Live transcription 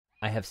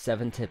I have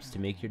 7 tips to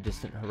make your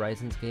Distant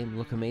Horizons game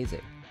look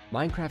amazing.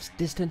 Minecraft's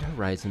Distant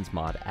Horizons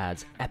mod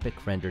adds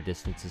epic render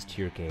distances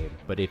to your game,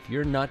 but if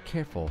you're not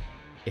careful,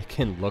 it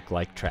can look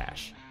like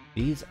trash.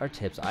 These are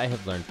tips I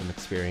have learned from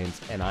experience,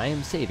 and I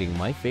am saving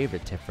my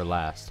favorite tip for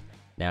last.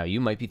 Now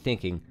you might be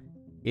thinking,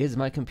 is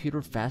my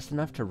computer fast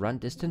enough to run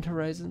Distant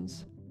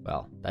Horizons?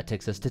 Well, that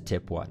takes us to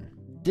tip 1.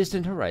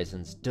 Distant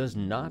Horizons does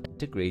not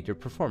degrade your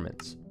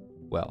performance.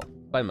 Well,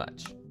 by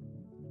much.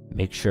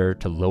 Make sure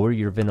to lower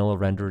your vanilla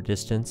render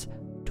distance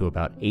to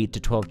about 8 to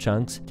 12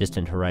 chunks.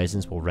 Distant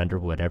Horizons will render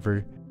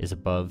whatever is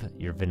above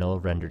your vanilla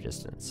render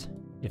distance.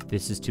 If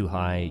this is too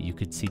high, you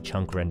could see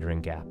chunk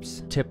rendering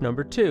gaps. Tip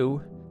number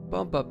 2,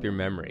 bump up your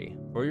memory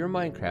for your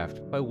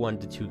Minecraft by 1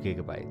 to 2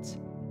 gigabytes.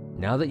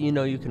 Now that you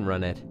know you can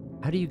run it,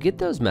 how do you get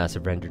those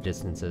massive render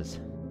distances?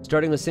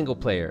 Starting with single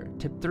player,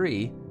 tip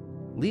 3,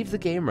 leave the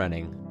game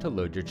running to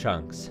load your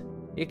chunks.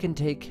 It can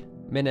take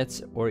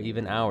minutes or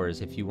even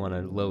hours if you want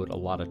to load a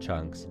lot of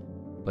chunks,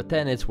 but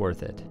then it's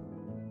worth it.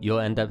 You'll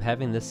end up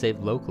having this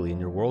saved locally in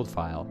your world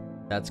file.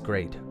 That's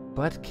great,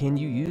 but can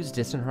you use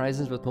Distant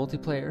Horizons with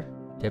multiplayer?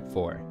 Tip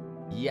 4.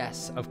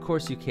 Yes, of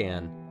course you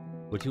can.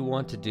 What you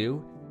want to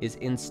do is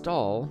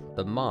install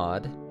the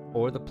mod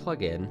or the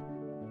plugin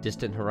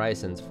Distant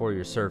Horizons for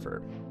your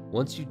server.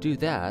 Once you do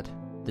that,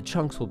 the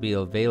chunks will be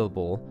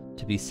available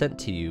to be sent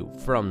to you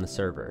from the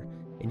server,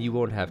 and you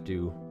won't have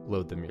to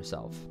load them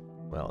yourself.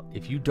 Well,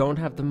 if you don't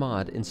have the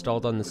mod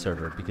installed on the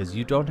server because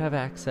you don't have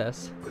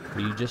access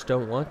or you just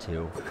don't want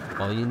to,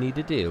 all you need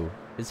to do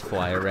is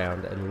fly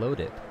around and load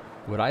it.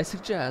 What I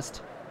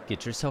suggest,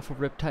 get yourself a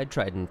Riptide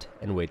Trident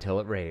and wait till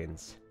it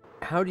rains.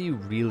 How do you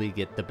really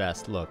get the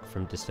best look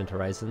from Distant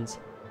Horizons?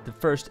 The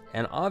first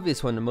and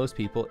obvious one to most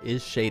people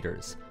is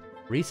shaders.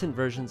 Recent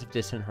versions of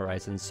Distant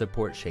Horizons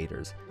support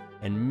shaders,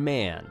 and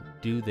man,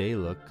 do they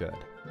look good.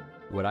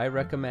 What I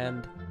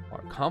recommend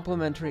are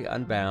Complementary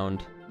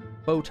Unbound,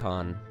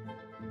 Photon,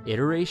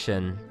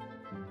 Iteration,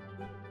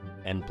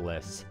 and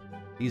Bliss.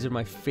 These are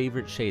my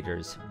favorite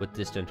shaders with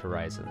Distant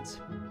Horizons.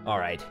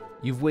 Alright,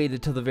 you've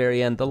waited till the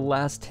very end. The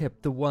last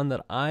tip, the one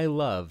that I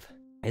love,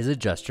 is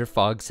adjust your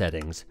fog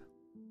settings.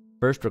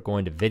 First, we're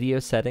going to video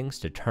settings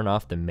to turn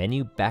off the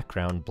menu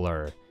background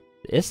blur.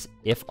 This,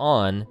 if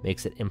on,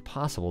 makes it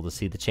impossible to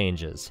see the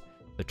changes.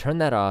 So turn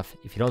that off.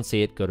 If you don't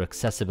see it, go to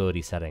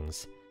accessibility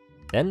settings.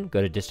 Then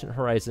go to Distant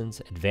Horizons,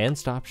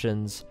 advanced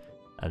options,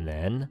 and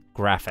then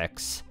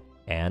graphics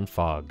and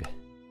fog.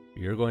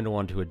 You're going to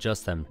want to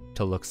adjust them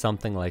to look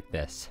something like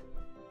this.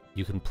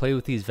 You can play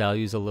with these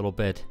values a little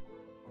bit,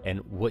 and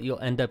what you'll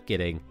end up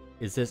getting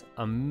is this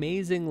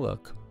amazing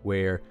look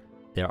where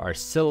there are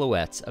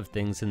silhouettes of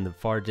things in the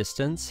far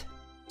distance,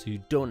 so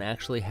you don't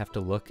actually have to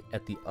look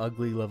at the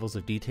ugly levels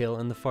of detail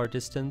in the far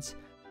distance,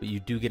 but you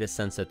do get a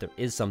sense that there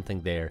is something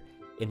there,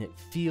 and it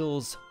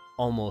feels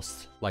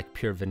almost like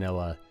pure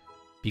vanilla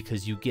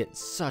because you get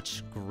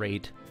such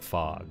great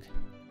fog.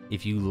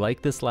 If you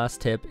like this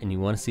last tip and you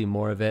want to see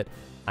more of it,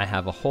 I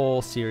have a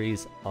whole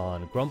series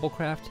on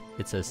Grumblecraft.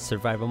 It's a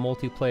survival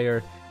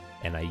multiplayer,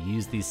 and I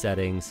use these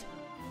settings.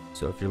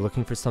 So if you're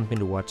looking for something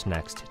to watch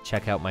next,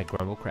 check out my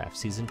Grumblecraft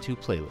Season 2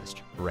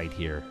 playlist right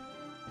here.